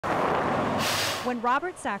When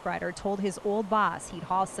Robert Sackrider told his old boss he'd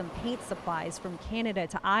haul some paint supplies from Canada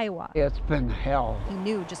to Iowa, It's been hell. he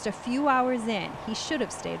knew just a few hours in he should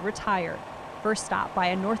have stayed retired. First stop by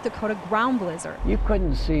a North Dakota ground blizzard. You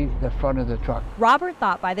couldn't see the front of the truck. Robert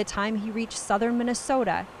thought by the time he reached southern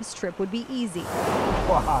Minnesota, his trip would be easy.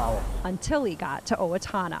 Wow. Until he got to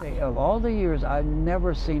Owatonna. Of all the years, I've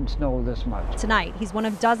never seen snow this much. Tonight, he's one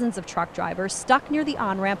of dozens of truck drivers stuck near the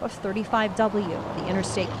on-ramp of 35W. The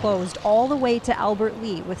interstate closed all the way to Albert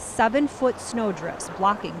Lee with 7-foot snowdrifts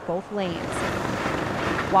blocking both lanes,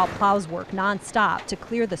 while plows work nonstop to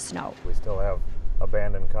clear the snow. We still have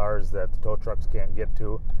abandoned cars that the tow trucks can't get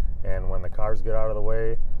to, and when the cars get out of the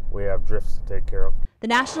way, we have drifts to take care of. The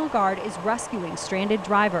National Guard is rescuing stranded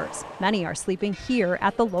drivers. Many are sleeping here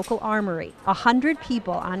at the local armory. 100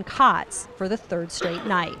 people on cots for the third straight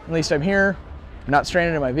night. At least I'm here, I'm not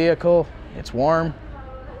stranded in my vehicle, it's warm,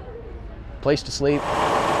 place to sleep.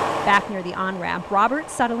 Back near the on-ramp,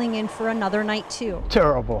 Robert's settling in for another night too.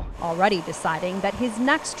 Terrible. Already deciding that his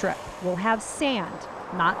next trip will have sand,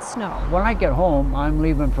 not snow. When I get home, I'm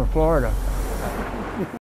leaving for Florida.